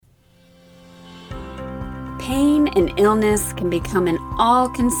and illness can become an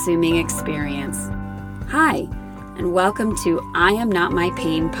all-consuming experience. Hi, and welcome to I Am Not My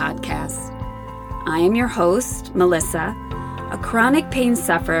Pain podcast. I am your host, Melissa, a chronic pain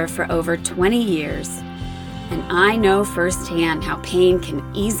sufferer for over 20 years, and I know firsthand how pain can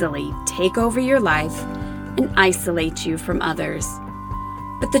easily take over your life and isolate you from others.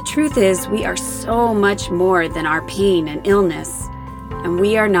 But the truth is, we are so much more than our pain and illness, and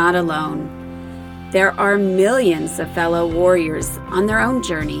we are not alone. There are millions of fellow warriors on their own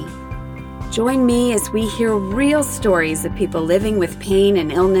journey. Join me as we hear real stories of people living with pain and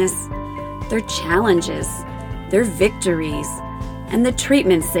illness, their challenges, their victories, and the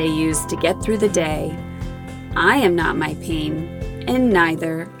treatments they use to get through the day. I am not my pain, and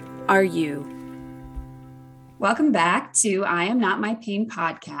neither are you. Welcome back to I Am Not My Pain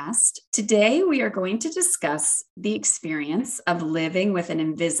podcast. Today we are going to discuss the experience of living with an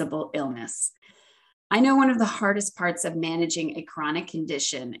invisible illness. I know one of the hardest parts of managing a chronic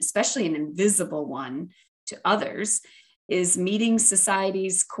condition, especially an invisible one to others, is meeting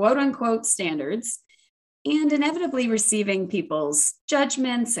society's quote unquote standards and inevitably receiving people's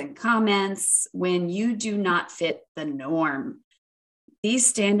judgments and comments when you do not fit the norm. These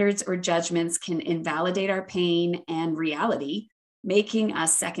standards or judgments can invalidate our pain and reality, making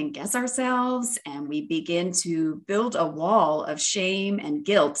us second guess ourselves, and we begin to build a wall of shame and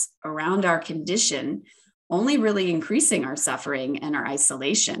guilt around our condition, only really increasing our suffering and our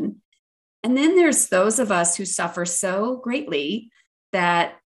isolation. And then there's those of us who suffer so greatly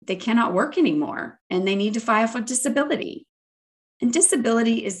that they cannot work anymore and they need to file for disability. And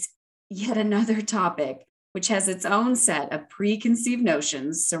disability is yet another topic which has its own set of preconceived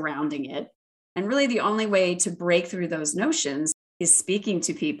notions surrounding it. And really the only way to break through those notions is speaking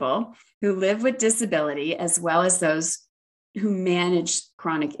to people who live with disability as well as those who manage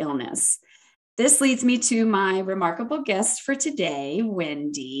chronic illness. This leads me to my remarkable guest for today,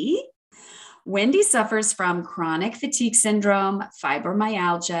 Wendy. Wendy suffers from chronic fatigue syndrome,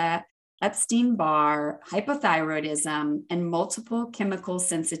 fibromyalgia, Epstein-Barr, hypothyroidism, and multiple chemical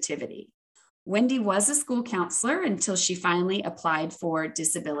sensitivity. Wendy was a school counselor until she finally applied for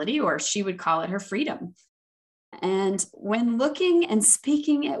disability, or she would call it her freedom. And when looking and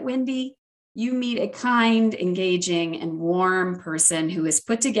speaking at Wendy, you meet a kind, engaging, and warm person who is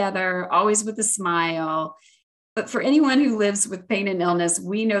put together, always with a smile. But for anyone who lives with pain and illness,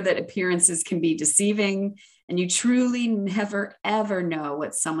 we know that appearances can be deceiving, and you truly never, ever know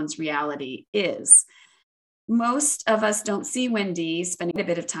what someone's reality is. Most of us don't see Wendy spending a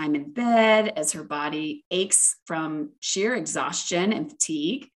bit of time in bed as her body aches from sheer exhaustion and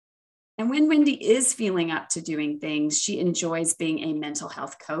fatigue. And when Wendy is feeling up to doing things, she enjoys being a mental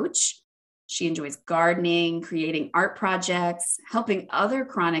health coach. She enjoys gardening, creating art projects, helping other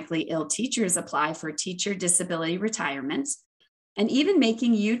chronically ill teachers apply for teacher disability retirement, and even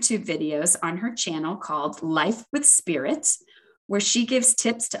making YouTube videos on her channel called Life with Spirit, where she gives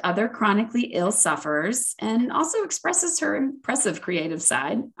tips to other chronically ill sufferers and also expresses her impressive creative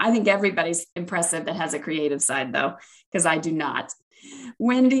side. I think everybody's impressive that has a creative side, though, because I do not.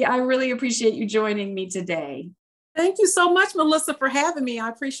 Wendy, I really appreciate you joining me today. Thank you so much, Melissa, for having me. I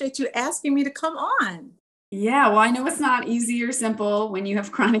appreciate you asking me to come on. Yeah, well, I know it's not easy or simple when you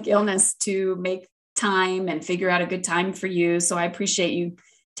have chronic illness to make time and figure out a good time for you. So I appreciate you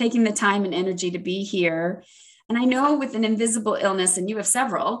taking the time and energy to be here. And I know with an invisible illness, and you have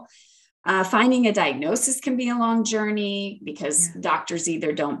several, finding a diagnosis can be a long journey because doctors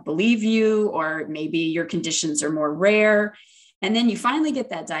either don't believe you or maybe your conditions are more rare. And then you finally get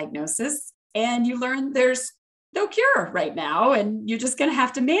that diagnosis and you learn there's no cure right now, and you're just going to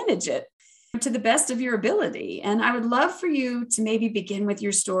have to manage it to the best of your ability. And I would love for you to maybe begin with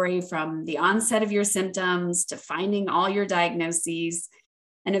your story from the onset of your symptoms to finding all your diagnoses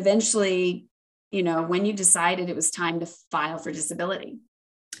and eventually, when you decided it was time to file for disability.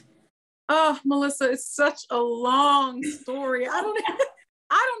 Oh, Melissa, it's such a long story. I don't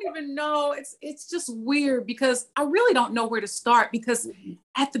even know. It's just weird because I really don't know where to start because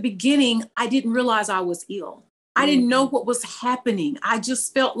at the beginning, I didn't realize I was ill. I didn't know what was happening. I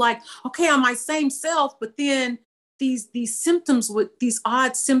just felt like, okay, I'm my same self, but then these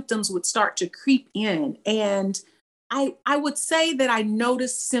odd symptoms would start to creep in. And I would say that I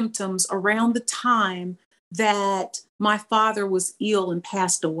noticed symptoms around the time that my father was ill and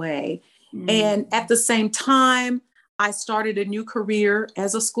passed away. And at the same time, I started a new career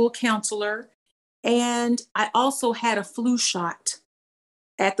as a school counselor. And I also had a flu shot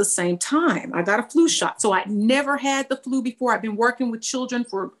at the same time. I got a flu shot. So I never had the flu before. I've been working with children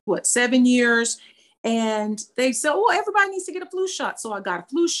for 7 years. And they said, oh, everybody needs to get a flu shot. So I got a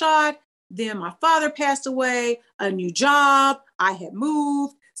flu shot. Then my father passed away, a new job, I had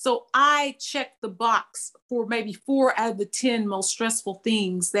moved. So I checked the box for maybe 4 out of the 10 most stressful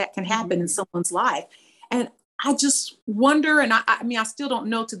things that can happen in someone's life. And I just wonder, and I mean, I still don't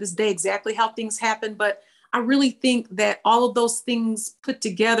know to this day exactly how things happen, but I really think that all of those things put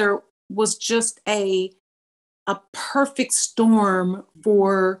together was just a perfect storm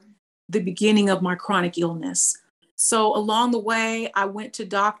for the beginning of my chronic illness. So along the way, I went to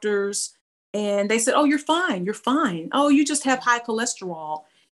doctors and they said, "Oh, you're fine. You're fine. Oh, you just have high cholesterol.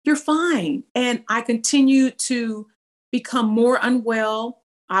 You're fine." And I continued to become more unwell.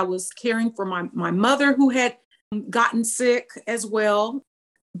 I was caring for my mother who had gotten sick as well.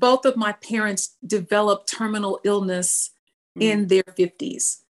 Both of my parents developed terminal illness in their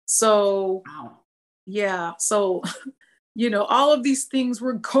 50s. So, Wow. yeah. So, all of these things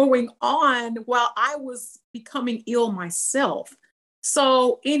were going on while I was becoming ill myself.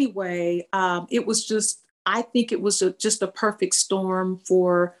 So, anyway, it was just, I think it was just a perfect storm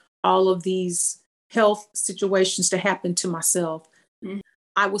for all of these health situations to happen to myself. Mhm.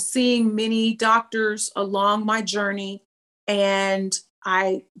 I was seeing many doctors along my journey, and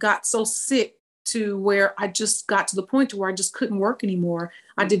I got so sick to where I just got to the point to where I just couldn't work anymore.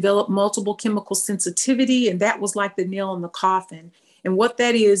 I developed multiple chemical sensitivity, and that was like the nail in the coffin. And what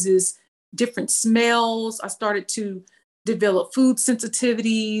that is different smells. I started to develop food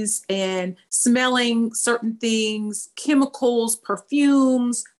sensitivities and smelling certain things, chemicals,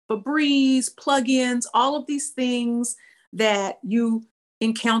 perfumes, Febreze, plugins, all of these things that you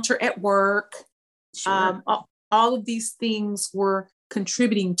encounter at work. Sure. All of these things were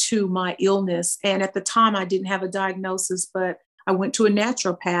contributing to my illness. And at the time, I didn't have a diagnosis, but I went to a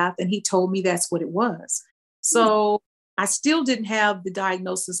naturopath and he told me that's what it was. So I still didn't have the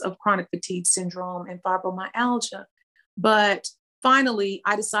diagnosis of chronic fatigue syndrome and fibromyalgia. But finally,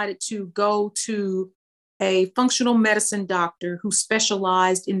 I decided to go to a functional medicine doctor who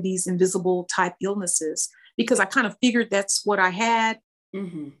specialized in these invisible type illnesses because I kind of figured that's what I had.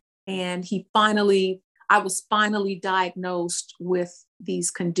 Mm-hmm. And I was finally diagnosed with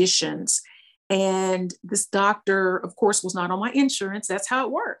these conditions. And this doctor, of course, was not on my insurance. That's how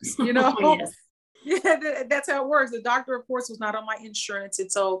it works, Yes. Yeah, that's how it works. The doctor, of course, was not on my insurance.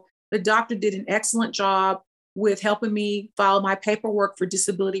 And so the doctor did an excellent job with helping me file my paperwork for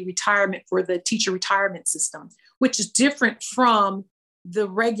disability retirement for the teacher retirement system, which is different from the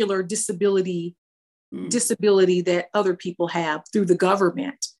regular disability that other people have through the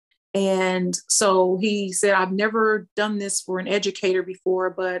government. And so he said, "I've never done this for an educator before,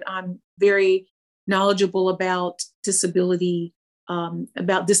 but I'm very knowledgeable about disability through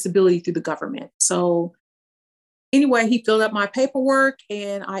the government." So anyway, he filled out my paperwork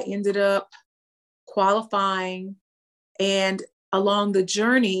and I ended up qualifying. And along the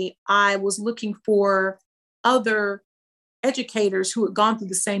journey, I was looking for other educators who had gone through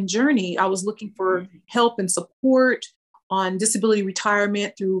the same journey. I was looking for help and support on disability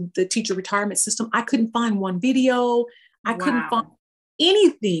retirement through the teacher retirement system. I couldn't find one video. I couldn't find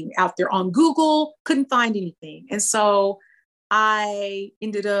anything out there on Google, couldn't find anything. And so I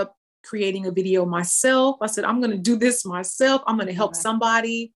ended up creating a video myself. I said, "I'm going to do this myself. I'm going to help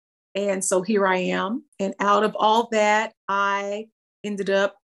somebody." And so here I am. And out of all that, I ended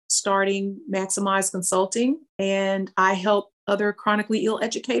up starting Maximize Consulting, and I help other chronically ill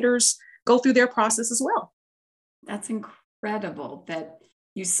educators go through their process as well. That's incredible that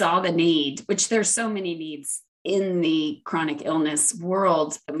you saw the need, which there's so many needs in the chronic illness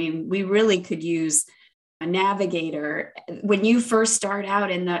world. I mean, we really could use a navigator. When you first start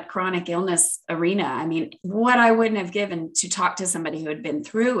out in that chronic illness arena, I mean, what I wouldn't have given to talk to somebody who had been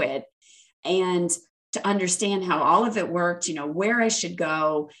through it and to understand how all of it worked, where I should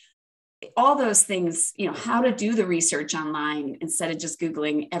go, all those things, how to do the research online instead of just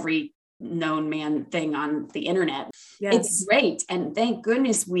Googling every known man thing on the internet. Yes. It's great. And thank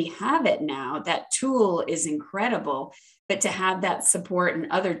goodness we have it now. That tool is incredible. But to have that support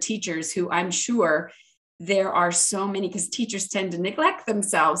and other teachers who I'm sure there are so many, because teachers tend to neglect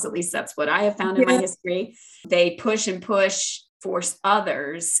themselves. At least that's what I have found in my history. They push and push, force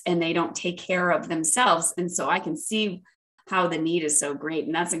others, and they don't take care of themselves. And so I can see how the need is so great.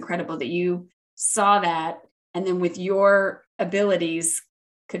 And that's incredible that you saw that. And then with your abilities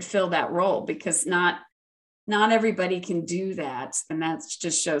could fill that role, because not everybody can do that. And that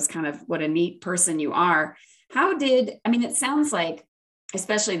just shows kind of what a neat person you are. It sounds like,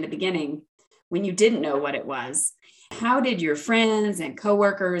 especially in the beginning, when you didn't know what it was, how did your friends and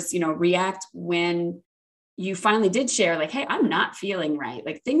coworkers, react when you finally did share like, hey, I'm not feeling right.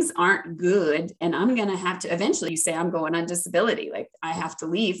 Like things aren't good. And I'm going to have to eventually you say, I'm going on disability. Like I have to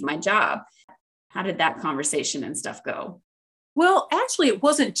leave my job. How did that conversation and stuff go? Well, actually, it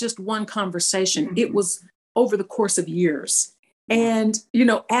wasn't just one conversation. Mm-hmm. It was over the course of years. Yeah. And,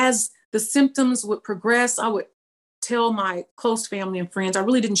 as the symptoms would progress, I would tell my close family and friends. I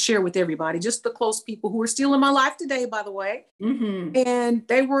really didn't share with everybody, just the close people who are still in my life today, by the way. Mm-hmm. And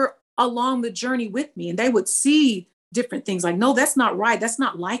they were along the journey with me, and they would see different things like, no, that's not right. That's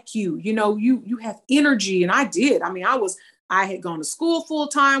not like you. You have energy. And I did. I mean, I had gone to school full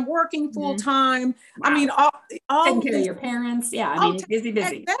time, working full time. Wow. I mean, all taking care of your parents. Yeah. I mean,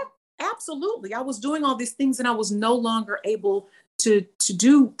 busy. Absolutely. I was doing all these things and I was no longer able to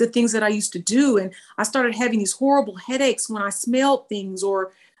do the things that I used to do. And I started having these horrible headaches when I smelled things,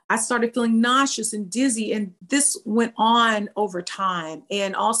 or I started feeling nauseous and dizzy. And this went on over time.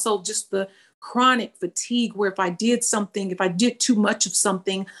 And also just the chronic fatigue, where if I did too much of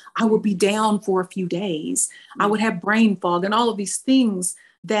something, I would be down for a few days. I would have brain fog and all of these things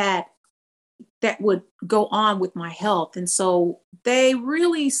that would go on with my health. And so they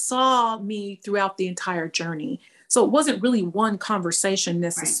really saw me throughout the entire journey. So it wasn't really one conversation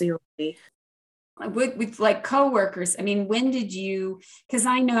necessarily. Right. With like coworkers, I mean, when did you, because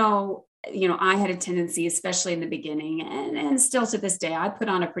I know, I had a tendency, especially in the beginning and still to this day, I put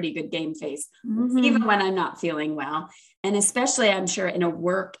on a pretty good game face, even when I'm not feeling well. And especially, I'm sure in a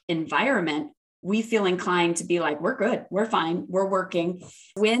work environment, we feel inclined to be like, we're good, we're fine, we're working.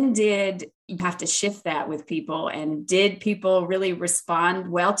 When did you have to shift that with people? And did people really respond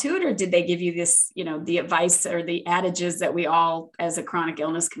well to it? Or did they give you this, the advice or the adages that we all as a chronic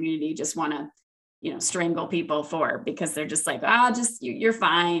illness community just want to, strangle people for, because they're just like, you're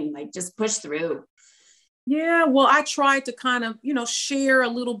fine. Like just push through. Yeah. Well, I tried to kind of, share a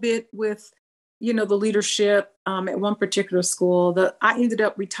little bit with, the leadership at one particular school. I ended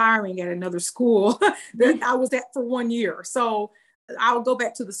up retiring at another school that I was at for 1 year. So I'll go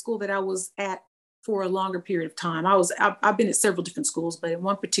back to the school that I was at for a longer period of time. I've been at several different schools, but in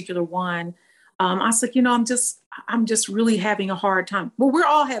one particular one, I was like, I'm just really having a hard time. Well, we're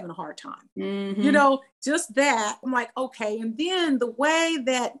all having a hard time, just that. I'm like, okay. And then the way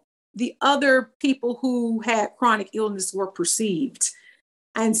that the other people who had chronic illness were perceived.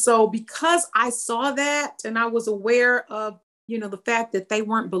 And so because I saw that and I was aware of, the fact that they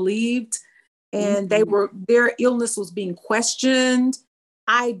weren't believed and their illness was being questioned,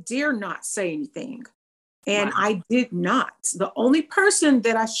 I dare not say anything. And I did not. The only person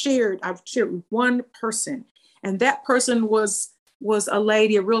that I've shared with one person. And that person was a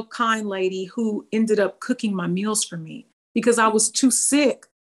lady, a real kind lady who ended up cooking my meals for me because I was too sick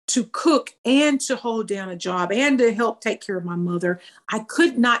to cook and to hold down a job and to help take care of my mother. I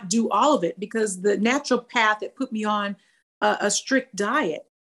could not do all of it because the natural path had put me on a strict diet.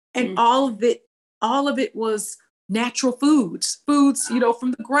 And all of it was natural foods,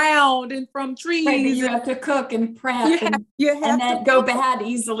 from the ground and from trees. Right, that you have to cook and prep and then go bad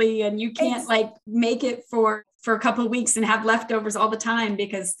easily. And you can't make it for a couple of weeks and have leftovers all the time,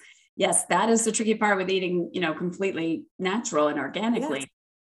 because yes, that is the tricky part with eating, completely natural and organically. Yes.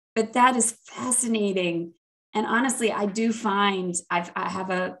 But that is fascinating. And honestly, I do find I have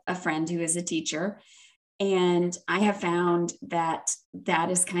a friend who is a teacher, and I have found that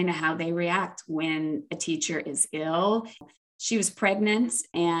is kind of how they react when a teacher is ill. She was pregnant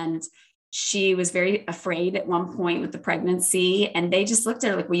and she was very afraid at one point with the pregnancy, and they just looked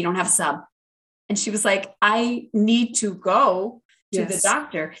at her like, well, you don't have a sub. And she was like, I need to go to the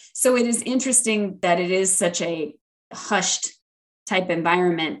doctor. So it is interesting that it is such a hushed type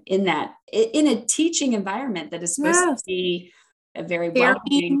environment in a teaching environment that is supposed to be a very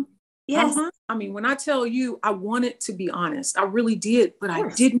welcoming. Yes. I mean, when I tell you, I wanted to be honest, I really did, but I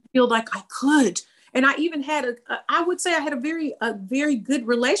didn't feel like I could. And I even had I would say I had a very good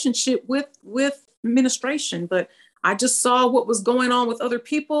relationship with administration, but I just saw what was going on with other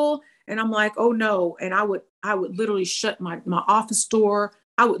people. And I'm like, oh no. And I would literally shut my office door.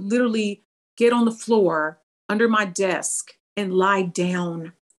 I would literally get on the floor under my desk and lie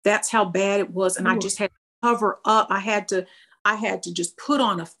down. That's how bad it was. And I just had to cover up. I had to just put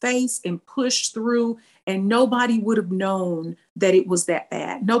on a face and push through, and nobody would have known that it was that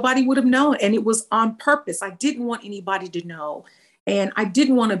bad. Nobody would have known. And it was on purpose. I didn't want anybody to know. And I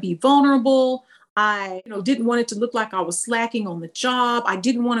didn't want to be vulnerable. I didn't want it to look like I was slacking on the job. I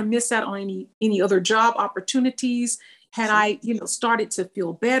didn't want to miss out on any other job opportunities had I started to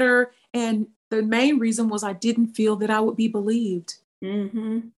feel better. And the main reason was I didn't feel that I would be believed.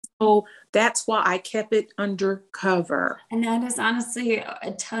 Mm-hmm. So that's why I kept it undercover. And that is honestly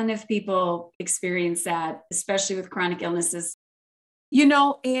a ton of people experience that, especially with chronic illnesses.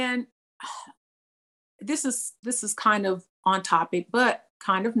 And this is kind of on topic, but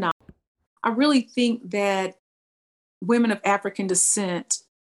kind of not. I really think that women of African descent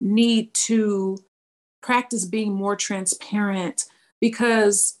need to practice being more transparent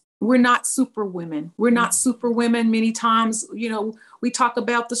because we're not super women. We're not super women. Many times, we talk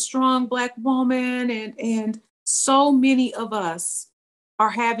about the strong Black woman, and so many of us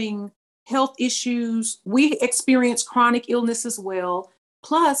are having health issues. We experience chronic illness as well.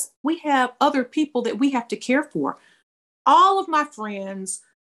 Plus, we have other people that we have to care for. All of my friends,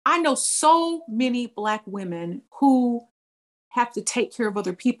 I know so many Black women who have to take care of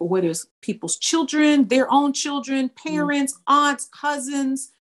other people, whether it's people's children, their own children, parents, aunts,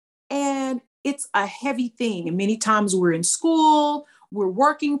 cousins. And it's a heavy thing. And many times we're in school, we're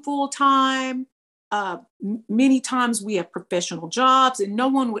working full time. Many times we have professional jobs, and no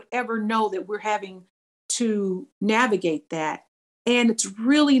one would ever know that we're having to navigate that. And it's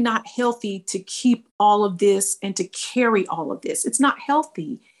really not healthy to keep all of this and to carry all of this. It's not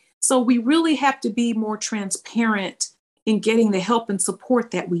healthy. So we really have to be more transparent in getting the help and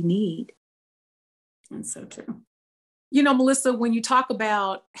support that we need. That's so true. Melissa, when you talk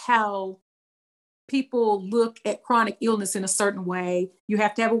about how people look at chronic illness in a certain way, you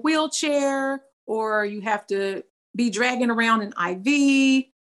have to have a wheelchair or you have to be dragging around an IV.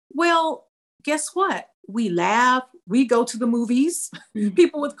 Well, guess what? We laugh, we go to the movies.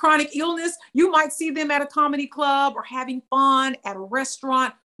 People with chronic illness, you might see them at a comedy club or having fun at a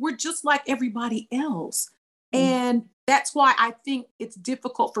restaurant. We're just like everybody else. And that's why I think it's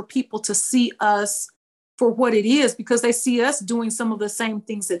difficult for people to see us for what it is, because they see us doing some of the same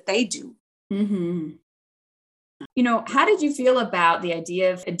things that they do. Mm-hmm. How did you feel about the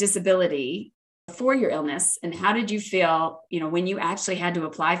idea of a disability for your illness? And how did you feel, when you actually had to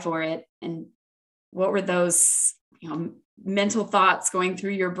apply for it? And what were those, mental thoughts going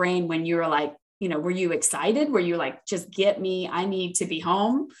through your brain when you were like, were you excited? Were you like, just get me, I need to be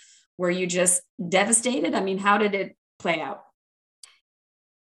home? Were you just devastated? I mean, how did it play out?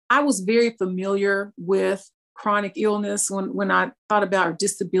 I was very familiar with chronic illness when I thought about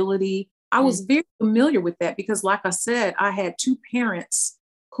disability. I was very familiar with that because, like I said, I had two parents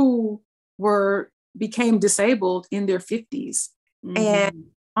who became disabled in their 50s. And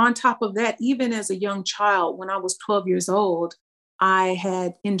on top of that, even as a young child, when I was 12 years old, I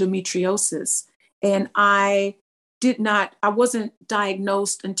had endometriosis, and I wasn't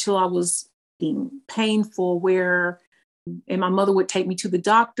diagnosed until I was being painful, and my mother would take me to the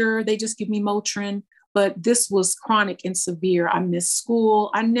doctor. They just give me Motrin, but this was chronic and severe. I missed school.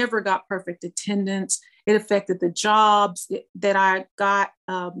 I never got perfect attendance. It affected the jobs that I got,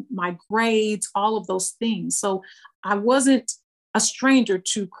 my grades, all of those things. So I wasn't a stranger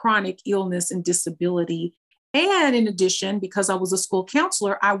to chronic illness and disability. And in addition, because I was a school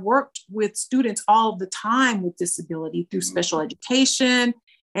counselor, I worked with students all the time with disability through special education.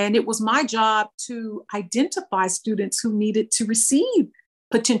 And it was my job to identify students who needed to receive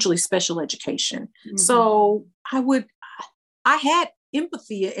potentially special education. So I had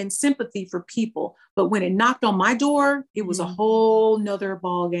empathy and sympathy for people, but when it knocked on my door, it was a whole nother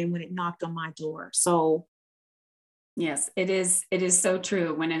ballgame when it knocked on my door. So yes, it is so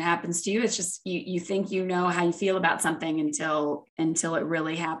true. When it happens to you, it's just, you think you know how you feel about something until it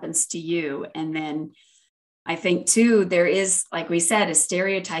really happens to you. And then I think too, there is, like we said, a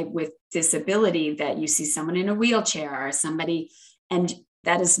stereotype with disability that you see someone in a wheelchair or somebody, and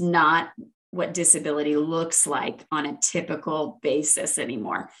that is not what disability looks like on a typical basis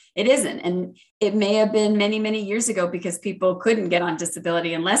anymore. It isn't. And it may have been many, many years ago because people couldn't get on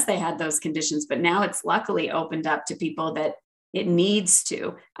disability unless they had those conditions. But now it's luckily opened up to people that it needs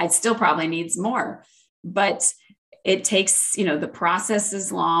to. It still probably needs more, but it takes, the process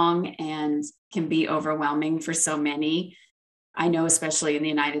is long and can be overwhelming for so many. I know, especially in the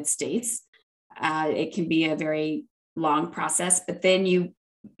United States, it can be a very long process, but then you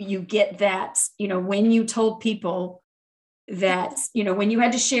get that, when you told people that, when you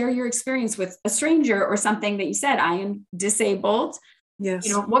had to share your experience with a stranger or something that you said, I am disabled. Yes.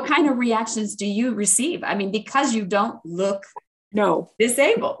 What kind of reactions do you receive? I mean, because you don't look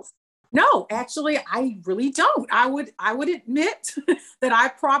disabled. No, actually, I really don't. I would admit that I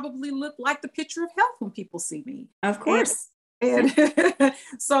probably look like the picture of health when people see me. Of course. And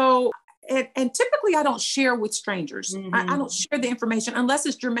so, and typically I don't share with strangers. I don't share the information unless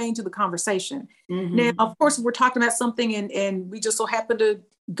it's germane to the conversation. Now, of course, if we're talking about something and we just so happen to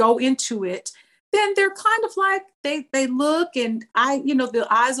go into it, then they're kind of like, they look, and the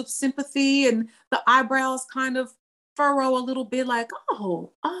eyes of sympathy and the eyebrows kind of furrow a little bit, like,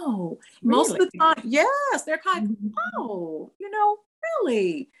 oh. Most of Really? the time, yes, they're kind of, Mhm. oh,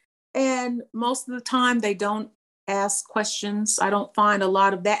 really. And most of the time they don't ask questions. I don't find a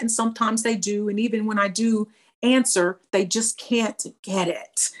lot of that. And sometimes they do. And even when I do answer, they just can't get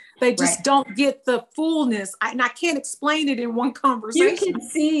it. They just Right. don't get the fullness. And I can't explain it in one You conversation. can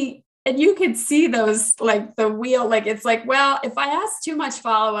see, and you can see those, like the wheel, like it's like, well, if I ask too much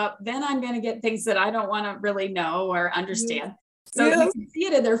follow up, then I'm going to get things that I don't want to really know or Yes. understand. So you Yes. can see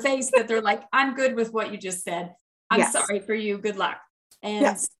it in their face that they're like, I'm good with what you just said. I'm Yes. sorry for you. Good luck. And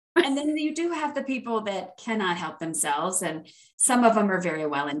Yes. and then you do have the people that cannot help themselves. And some of them are very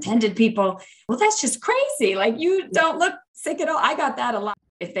well-intended people. Well, that's just crazy. Like, you don't look sick at all. I got that a lot.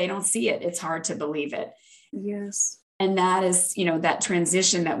 If they don't see it, it's hard to believe it. Yes. And that is, that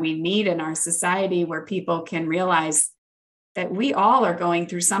transition that we need in our society, where people can realize that we all are going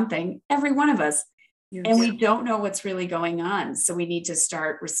through something, every one of us, and Yes. we don't know what's really going on. So we need to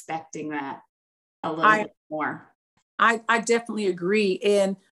start respecting that a little I bit more. I definitely agree.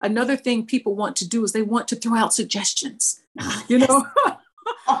 And another thing people want to do is they want to throw out suggestions. You Yes. know,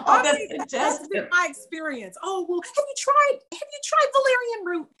 All the that's been suggestions. my experience. Oh, well, have you tried valerian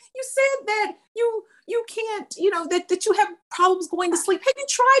root? You said that you can't, that you have problems going to sleep. Have you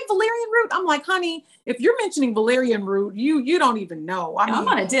tried valerian root? I'm like, honey, if you're mentioning valerian root, you don't even know. I I'm mean,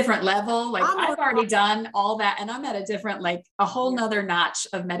 on a different level. Like, I'm on I've already done all that, and I'm at a different, like a whole yeah, nother notch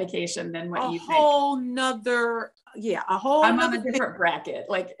of medication than what a you think. whole nother, a whole I'm on nother a thing different bracket.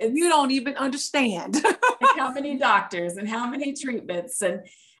 Like, you it's don't even understand. like how many doctors and how many treatments. And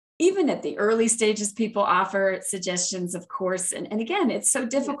even at the early stages, people offer suggestions, of course. And again, it's so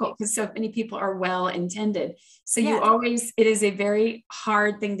difficult because so many people are well intended. So Yes. it is a very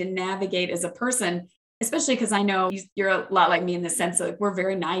hard thing to navigate as a person, especially because I know you're a lot like me in the sense of, like, we're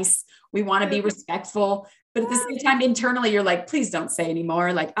very nice. We want to be respectful. But at the same time, internally, you're like, please don't say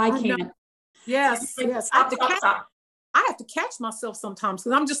anymore. Like, I I know. can't. Yes, Like, yes. stop, stop, stop. I have to catch myself sometimes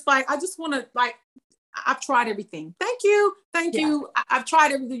because I'm just like, I just want to, like, I've tried everything. Thank you. Thank Yeah. you. I've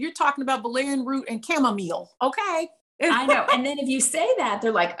tried everything. You're talking about valerian root and chamomile. Okay. I know. And then if you say that,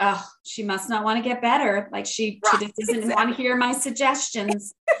 they're like, oh, she must not want to get better. Like, she Right, just doesn't want exactly. to hear my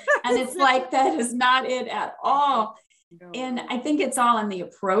suggestions. And it's like, that is not it at all. And No. I think it's all in the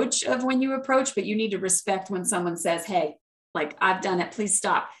approach of when you approach, but you need to respect when someone says, hey, like, I've done it, please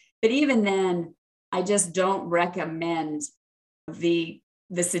stop. But even then, I just don't recommend the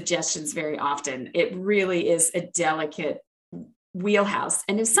suggestions very often. It really is a delicate wheelhouse.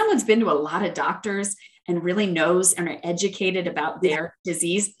 And if someone's been to a lot of doctors and really knows and are educated about Yeah. their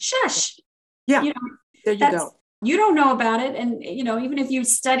disease, shush. Yeah. You know, There you that's go. you don't know about it. And even if you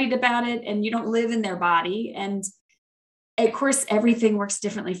studied about it and you don't live in their body, and of course everything works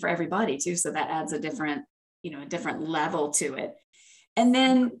differently for everybody too. So that adds a different level to it. And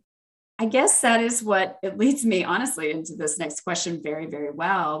then I guess that is what it leads me, honestly, into this next question very, very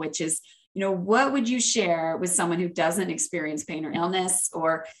well, which is, what would you share with someone who doesn't experience pain or illness,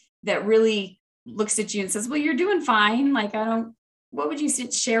 or that really looks at you and says, well, you're doing fine. Like, what would you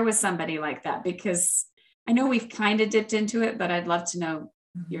share with somebody like that? Because I know we've kind of dipped into it, but I'd love to know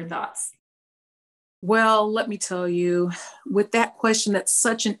your thoughts. Well, let me tell you, with that question, that's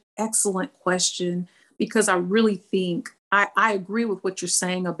such an excellent question because I really think I agree with what you're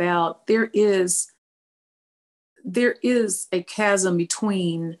saying about there is a chasm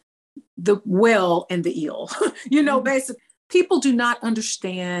between the well and the ill. Mhm. Basically, people do not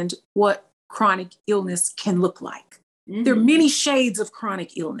understand what chronic illness can look like. There are Mhm. many shades of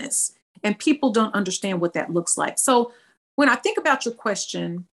chronic illness, and people don't understand what that looks like. So, when I think about your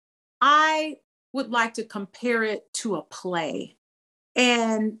question, I would like to compare it to a play.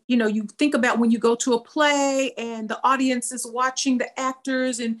 And you think about when you go to a play and the audience is watching the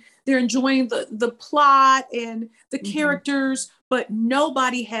actors and they're enjoying the plot and the Mhm. characters, but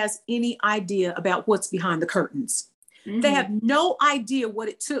nobody has any idea about what's behind the curtains. They have Mhm. no idea what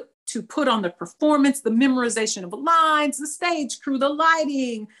it took to put on the performance, the memorization of lines, the stage crew, the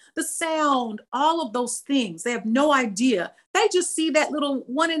lighting, the sound, all of those things. They have no idea. They just see that little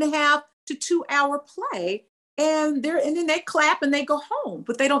 1.5 to 2 hour play, and then they clap and they go home,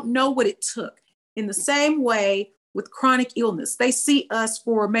 but they don't know what it took. In the same way with chronic illness, they see us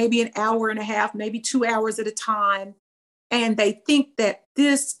for maybe an hour and a half, maybe 2 hours at a time, and they think that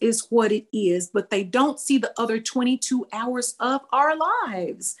this is what it is, but they don't see the other 22 hours of our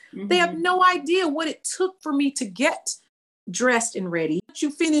lives. They have Mhm. no idea what it took for me to get dressed and ready. Once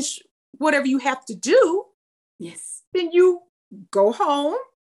you finish whatever you have to do, Yes. then you go home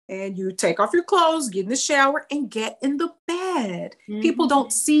and you take off your clothes, get in the shower, and get in the bed. People Mm-hmm.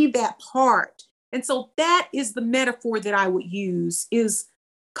 don't see that part. And so that is the metaphor that I would use, is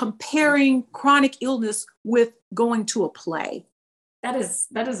comparing chronic illness with going to a play. That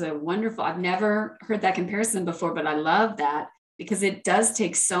is a wonderful, I've never heard that comparison before, but I love that because it does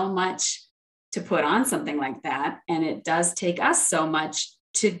take so much to put on something like that. And it does take us so much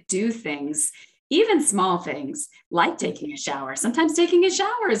to do things, even small things like taking a shower. Sometimes taking a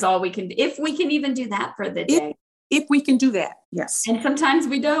shower is all we can, if we can even do that for the day. If we can do that, yes. And sometimes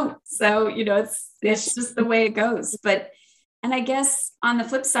we don't. So, it's just the way it goes. And I guess on the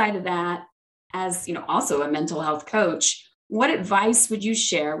flip side of that, as, also a mental health coach, what advice would you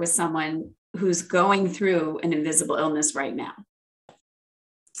share with someone who's going through an invisible illness right now?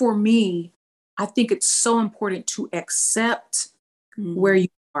 For me, I think it's so important to accept where you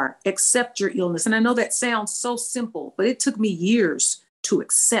are, accept your illness. And I know that sounds so simple, but it took me years to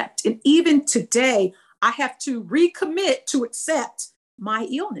accept. And even today, I have to recommit to accept my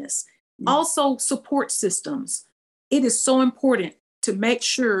illness. Also, support systems. It is so important to make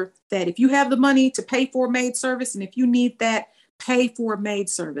sure that if you have the money to pay for a maid service, and if you need that, pay for a maid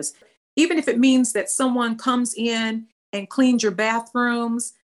service. Even if it means that someone comes in and cleans your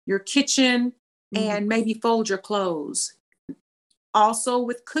bathrooms, your kitchen, and maybe fold your clothes. Also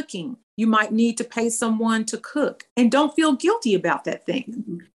with cooking, you might need to pay someone to cook, and don't feel guilty about that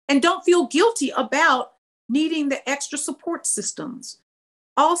thing. And don't feel guilty about needing the extra support systems.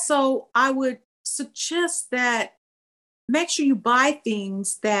 Also, I would suggest that make sure you buy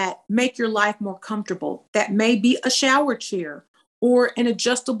things that make your life more comfortable. That may be a shower chair or an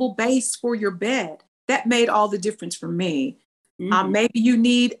adjustable base for your bed. That made all the difference for me. Maybe you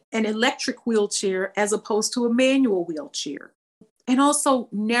need an electric wheelchair as opposed to a manual wheelchair. And also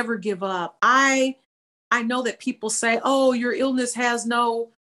never give up. I know that people say, oh, your illness has no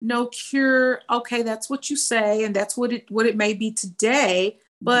cure. Okay, that's what you say, and that's what it may be today.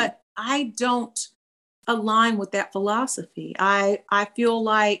 But I don't align with that philosophy. I feel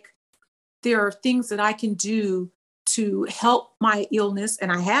like there are things that I can do to help my illness,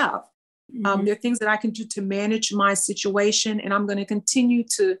 and I have. There are things that I can do to manage my situation, and I'm going to continue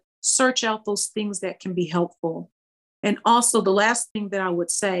to search out those things that can be helpful. And also, the last thing that I would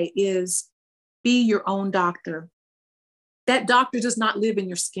say is be your own doctor. That doctor does not live in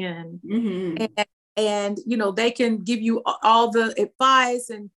your skin. And they can give you all the advice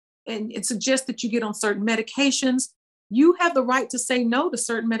and suggest that you get on certain medications. You have the right to say no to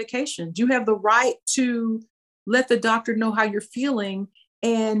certain medications. You have the right to let the doctor know how you're feeling.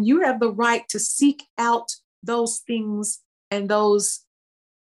 And you have the right to seek out those things and those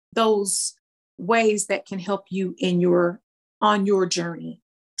ways that can help you on your journey.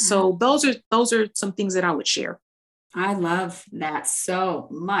 So those are some things that I would share. I love that so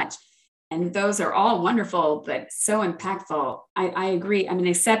much. And those are all wonderful, but so impactful. I agree. I mean,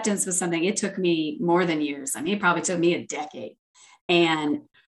 acceptance was something, it took me more than years. I mean, it probably took me a decade. And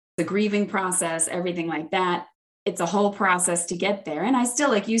the grieving process, everything like that, it's a whole process to get there. And I still,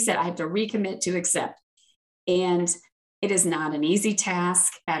 like you said, I have to recommit to accept. And it is not an easy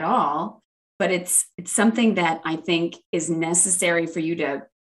task at all, but it's something that I think is necessary for you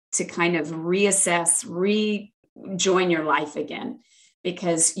to kind of reassess, rejoin your life again,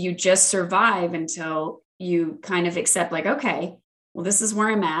 because you just survive until you kind of accept, like, okay, well, this is where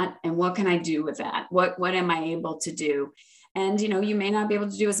I'm at, and what can I do with that? What am I able to do? And, you may not be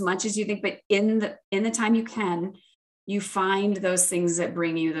able to do as much as you think, but in the time you can, you find those things that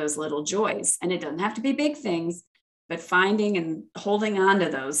bring you those little joys. And it doesn't have to be big things, but finding and holding on to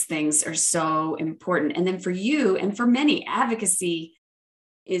those things are so important. And then for you and for many, advocacy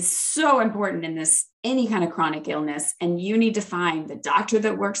is so important in any kind of chronic illness. And you need to find the doctor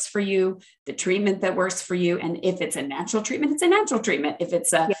that works for you, the treatment that works for you. And if it's a natural treatment, it's a natural treatment. If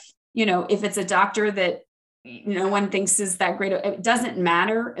it's if it's a doctor that no one thinks is that great, it doesn't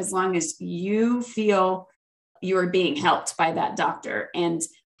matter, as long as you feel you are being helped by that doctor. And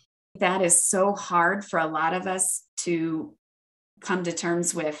that is so hard for a lot of us to come to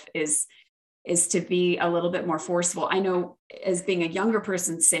terms with, is to be a little bit more forceful. I know, as being a younger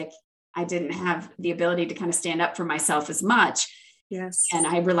person sick, I didn't have the ability to kind of stand up for myself as much. Yes. And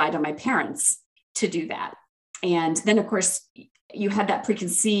I relied on my parents to do that. And then, of course, you had that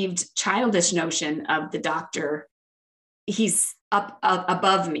preconceived childish notion of the doctor. He's up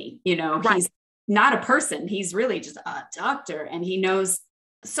above me, Right. He's not a person. He's really just a doctor, and he knows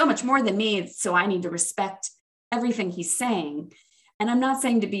so much more than me. So I need to respect everything he's saying. And I'm not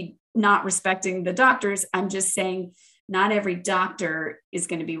saying to be not respecting the doctors. I'm just saying not every doctor is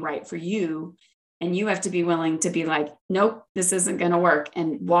going to be right for you. And you have to be willing to be like, nope, this isn't going to work,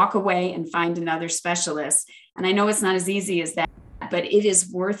 and walk away and find another specialist. And I know it's not as easy as that, but it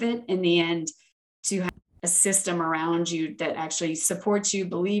is worth it in the end to have a system around you that actually supports you,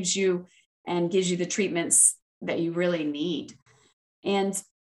 believes you, and gives you the treatments that you really need. And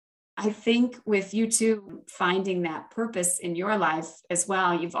I think with you two finding that purpose in your life as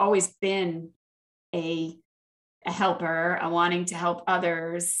well, you've always been a helper, a wanting to help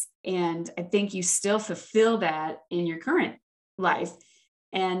others. And I think you still fulfill that in your current life.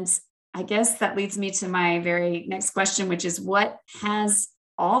 And I guess that leads me to my very next question, which is, what has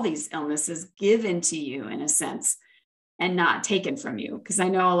all these illnesses given to you in a sense and not taken from you? Because I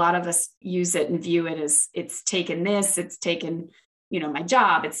know a lot of us use it and view it as it's taken this, it's taken, my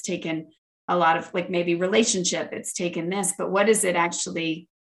job, it's taken a lot of like maybe relationship, it's taken this, but what is it actually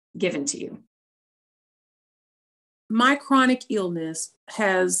given to you? My chronic illness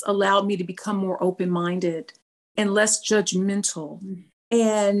has allowed me to become more open-minded and less judgmental.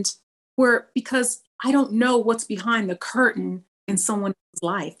 And because I don't know what's behind the curtain in someone's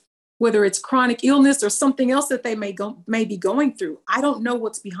life, whether it's chronic illness or something else that they may be going through. I don't know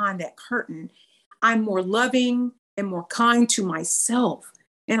what's behind that curtain. I'm more loving and more kind to myself.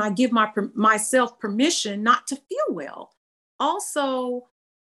 And I give myself permission not to feel well. Also,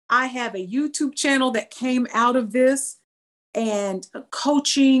 I have a YouTube channel that came out of this, and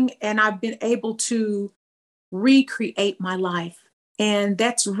coaching, and I've been able to recreate my life. And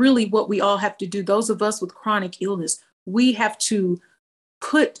that's really what we all have to do. Those of us with chronic illness, we have to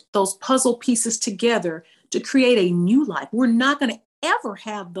put those puzzle pieces together to create a new life. We're not going to ever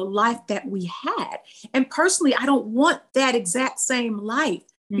have the life that we had. And personally, I don't want that exact same life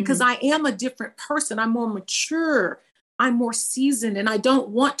because I am a different person. I'm more mature. I'm more seasoned, and I don't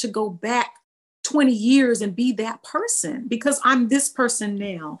want to go back 20 years and be that person because I'm this person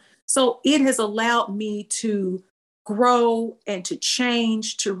now. So it has allowed me to grow and to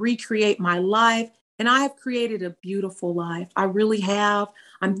change, to recreate my life. And I have created a beautiful life. I really have.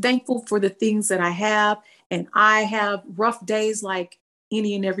 I'm thankful for the things that I have. And I have rough days like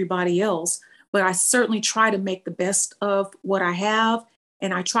any and everybody else, but I certainly try to make the best of what I have.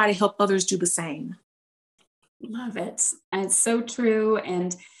 And I try to help others do the same. Love it. And it's so true.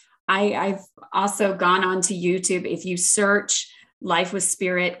 And I've also gone onto YouTube. If you search Life with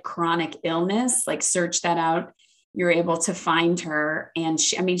Spirit chronic illness, like search that out, you're able to find her. And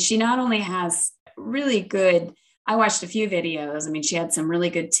she not only has really good, I watched a few videos. She had some really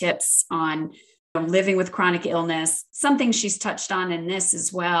good tips on living with chronic illness, something she's touched on in this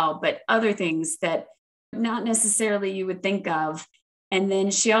as well, but other things that not necessarily you would think of. And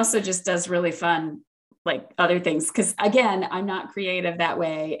then she also just does really fun like other things. Cause again, I'm not creative that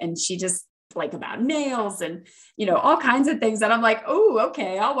way. And she just like about nails and, all kinds of things that I'm like, oh,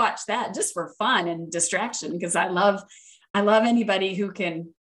 okay, I'll watch that just for fun and distraction. Cause I love anybody who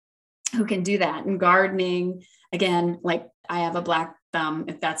can do that. And gardening, again, like I have a black thumb,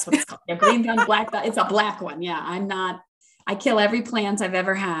 if that's what it's called, a green thumb, black thumb. It's a black one. Yeah. I kill every plant I've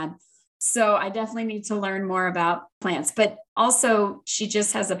ever had. So I definitely need to learn more about plants, but also she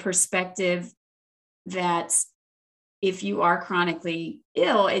just has a perspective that if you are chronically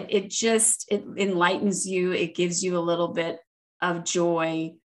ill, it enlightens you. It gives you a little bit of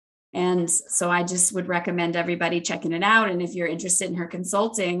joy. And so I just would recommend everybody checking it out. And if you're interested in her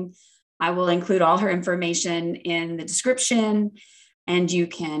consulting, I will include all her information in the description, and you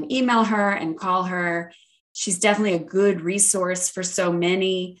can email her and call her. She's definitely a good resource for so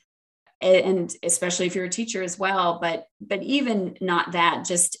many. And especially if you're a teacher as well, but even not that,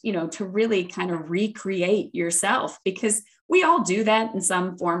 just, to really kind of recreate yourself, because we all do that in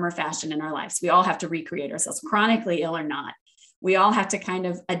some form or fashion in our lives. We all have to recreate ourselves, chronically ill or not. We all have to kind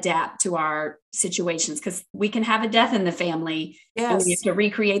of adapt to our situations because we can have a death in the family. Yes. And we have to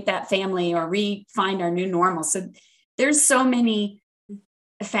recreate that family or find our new normal. So there's so many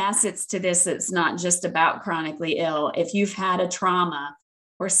facets to this. It's not just about chronically ill. If you've had a trauma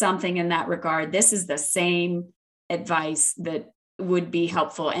or something in that regard, this is the same advice that would be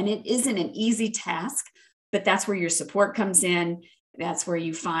helpful. And it isn't an easy task, but that's where your support comes in. That's where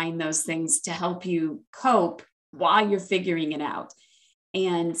you find those things to help you cope while you're figuring it out,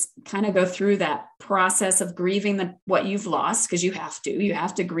 and kind of go through that process of grieving what you've lost, because you have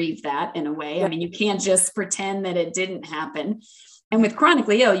to grieve that in a way. Yeah. You can't just pretend that it didn't happen. And with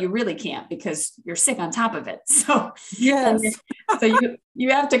chronically ill, you really can't, because you're sick on top of it. So, yes. So you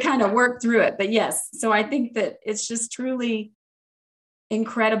have to kind of work through it. But yes, so I think that it's just truly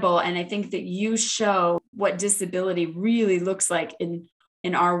incredible. And I think that you show what disability really looks like in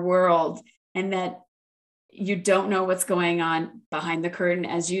our world, and that you don't know what's going on behind the curtain,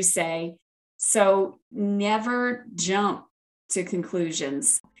 as you say. So never jump to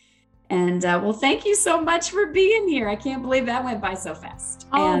conclusions. And well, thank you so much for being here. I can't believe that went by so fast.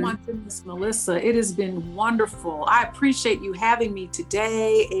 Oh my goodness, Melissa, it has been wonderful. I appreciate you having me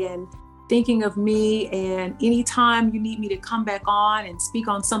today and thinking of me. And anytime you need me to come back on and speak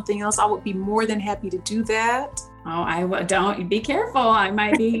on something else, I would be more than happy to do that. Oh, don't be careful. I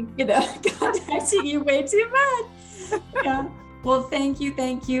might be, contacting you way too much. Yeah. Well, thank you.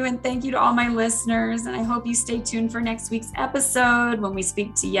 And thank you to all my listeners. And I hope you stay tuned for next week's episode when we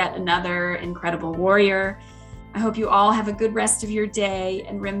speak to yet another incredible warrior. I hope you all have a good rest of your day.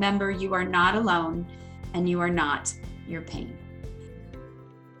 And remember, you are not alone and you are not your pain.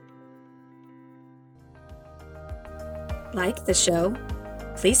 Like the show?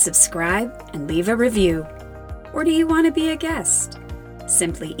 Please subscribe and leave a review. Or do you want to be a guest?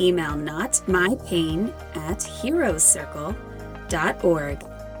 Simply email notmypain@heroescircle.org.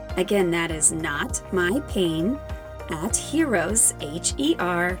 Again, that is notmypain@heroes,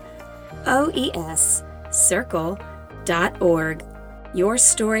 HEROES, circle.org. Your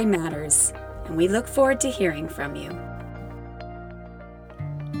story matters, and we look forward to hearing from you.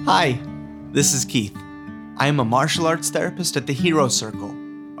 Hi, this is Keith. I am a martial arts therapist at the Hero Circle,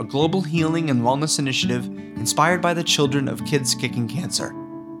 a global healing and wellness initiative inspired by the children of kids kicking cancer.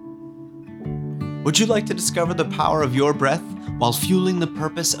 Would you like to discover the power of your breath while fueling the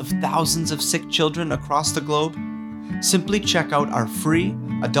purpose of thousands of sick children across the globe? Simply check out our free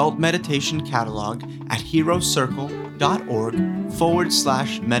adult meditation catalog at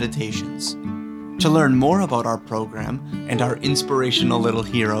heroescircle.org/meditations. To learn more about our program and our inspirational little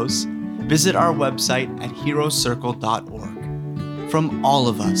heroes, visit our website at heroescircle.org. From all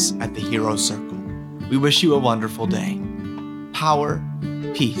of us at the Hero Circle, we wish you a wonderful day. Power,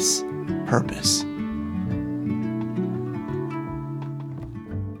 peace, purpose.